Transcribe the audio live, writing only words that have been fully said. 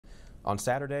On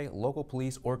Saturday, local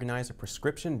police organized a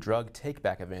prescription drug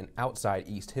take-back event outside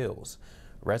East Hills.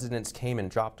 Residents came and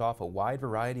dropped off a wide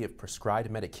variety of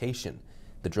prescribed medication.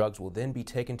 The drugs will then be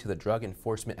taken to the Drug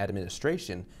Enforcement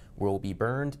Administration, where it will be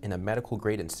burned in a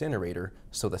medical-grade incinerator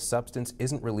so the substance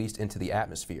isn't released into the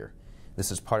atmosphere.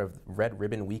 This is part of Red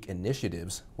Ribbon Week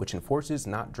initiatives, which enforces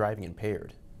not driving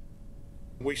impaired.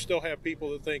 We still have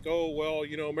people that think, oh, well,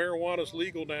 marijuana's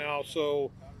legal now,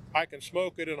 so I can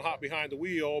smoke it and hop behind the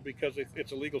wheel because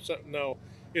it's a legal substance. No,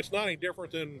 it's not any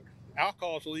different than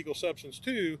alcohol is a legal substance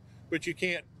too, but you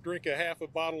can't drink a half a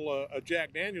bottle of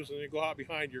Jack Daniels and then go hop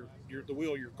behind the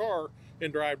wheel of your car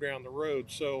and drive down the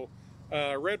road. So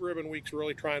Red Ribbon Week's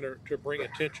really trying to bring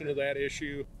attention to that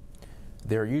issue.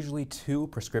 There are usually 2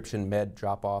 prescription med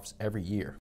drop-offs every year.